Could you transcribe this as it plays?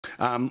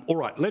All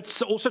right,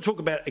 let's also talk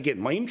about, again,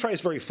 my in tray is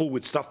very full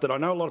with stuff that I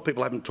know a lot of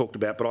people haven't talked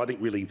about, but I think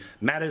really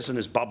matters and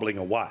is bubbling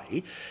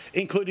away,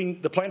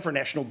 including the plan for a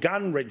national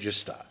gun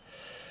register.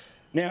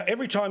 Now,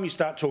 every time you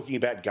start talking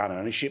about gun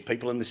ownership,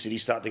 people in the city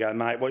start to go,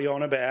 mate, what are you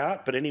on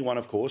about? But anyone,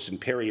 of course, in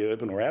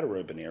peri-urban or outer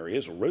urban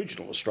areas or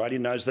regional Australia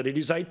knows that it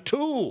is a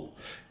tool.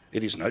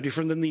 It is no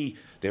different than the,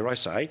 dare I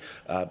say,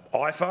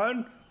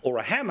 iPhone or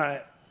a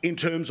hammer in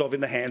terms of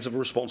in the hands of a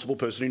responsible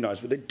person who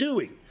knows what they're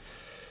doing.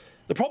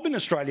 The problem in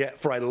Australia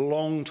for a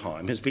long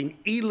time has been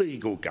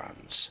illegal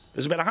guns.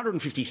 There's about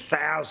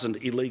 150,000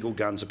 illegal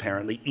guns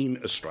apparently in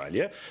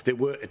Australia. There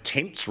were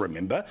attempts,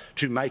 remember,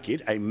 to make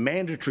it a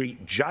mandatory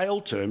jail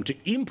term to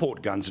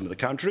import guns into the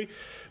country.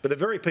 But the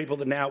very people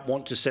that now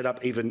want to set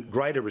up even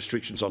greater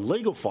restrictions on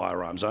legal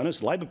firearms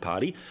owners, the Labor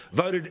Party,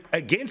 voted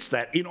against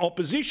that in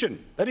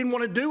opposition. They didn't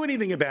want to do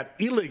anything about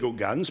illegal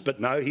guns, but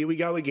no, here we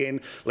go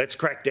again. Let's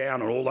crack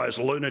down on all those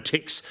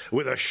lunatics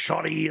with a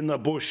shotty in the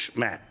bush,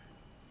 Matt.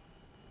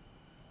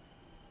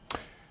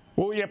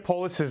 Well, yeah,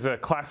 Paul, this is a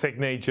classic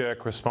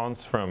knee-jerk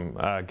response from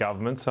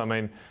governments. I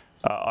mean,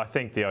 I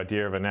think the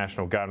idea of a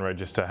national gun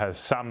register has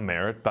some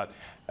merit, but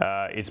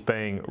it's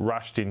being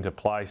rushed into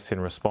place in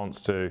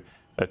response to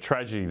a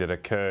tragedy that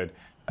occurred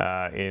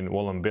in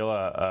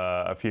Wieambilla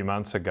a few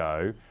months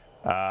ago.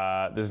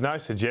 There's no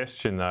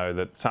suggestion, though,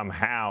 that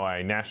somehow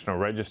a national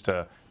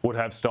register would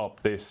have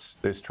stopped this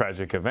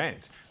tragic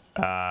event.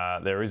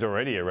 There is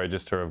already a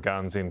register of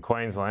guns in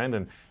Queensland,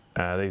 and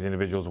these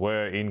individuals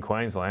were in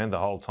Queensland the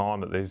whole time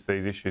that these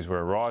issues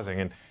were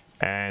arising,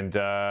 and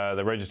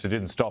the register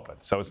didn't stop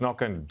it. So it's not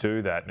going to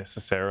do that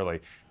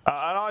necessarily.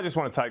 And I just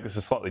want to take this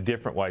a slightly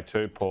different way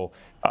too, Paul.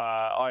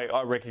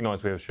 I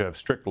recognise we should have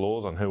strict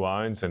laws on who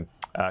owns and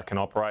can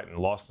operate and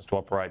licensed to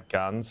operate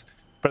guns.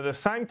 But at the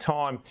same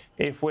time,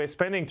 if we're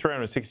spending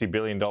 $360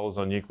 billion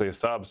on nuclear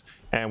subs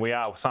and we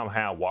are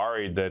somehow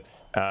worried that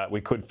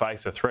we could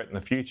face a threat in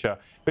the future,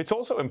 it's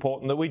also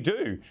important that we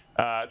do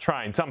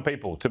train some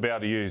people to be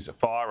able to use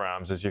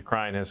firearms, as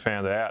Ukraine has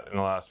found out in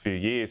the last few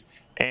years.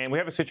 And we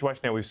have a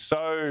situation now, we've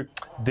so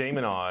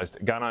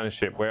demonised gun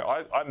ownership, where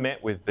I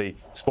met with the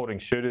sporting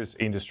shooters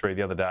industry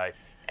the other day,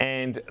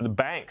 and the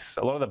banks,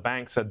 a lot of the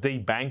banks are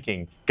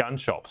debanking gun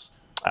shops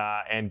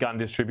and gun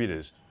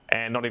distributors,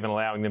 and not even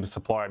allowing them to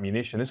supply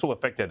ammunition. This will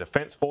affect our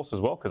defence force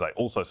as well, because they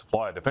also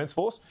supply a defence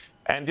force.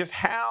 And just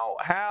how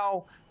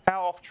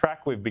off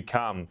track we've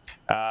become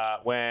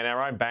when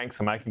our own banks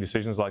are making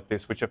decisions like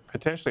this, which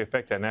potentially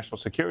affect our national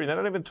security. They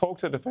don't even talk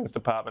to the Defence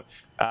Department.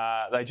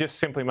 They just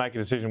simply make a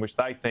decision which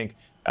they think,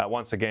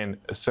 once again,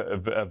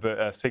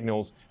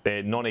 signals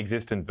their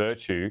non-existent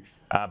virtue,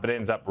 but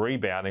ends up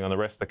rebounding on the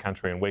rest of the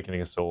country and weakening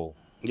us all.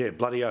 Yeah,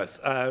 bloody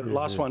oath.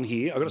 Last one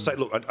here. I've got to say,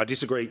 look, I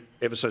disagree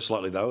ever so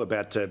slightly, though,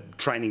 about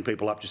training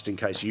people up just in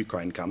case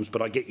Ukraine comes,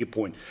 but I get your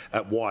point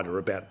wider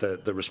about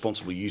the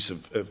responsible use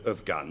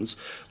of guns.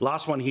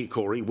 Last one here,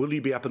 Corey. Will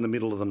you be up in the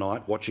middle of the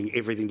night watching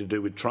everything to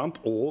do with Trump,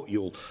 or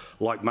you'll,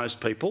 like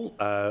most people,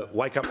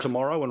 wake up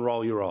tomorrow and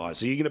roll your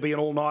eyes? Are you going to be an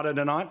all-nighter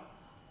tonight?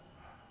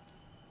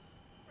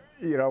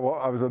 You know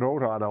what? I was an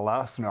all-nighter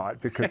last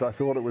night because I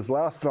thought it was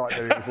last night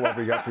that he was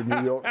lobbying up in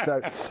New York. So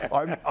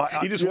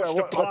you just watched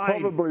a plane. I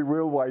probably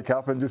will wake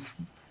up and just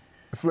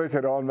flick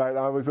it on, mate.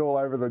 I was all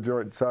over the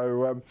joint.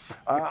 So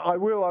I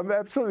will. I'm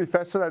absolutely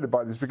fascinated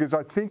by this because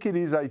I think it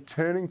is a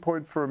turning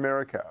point for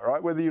America,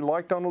 right? Whether you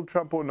like Donald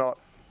Trump or not,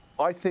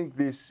 I think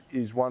this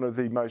is one of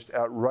the most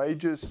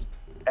outrageous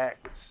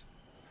acts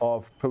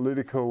of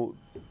political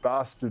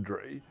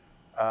bastardry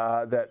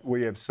that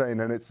we have seen,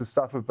 and it's the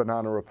stuff of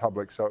Banana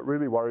Republic. So it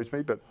really worries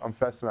me, but I'm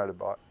fascinated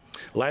by it.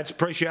 Lads,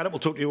 appreciate it. We'll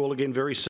talk to you all again very soon.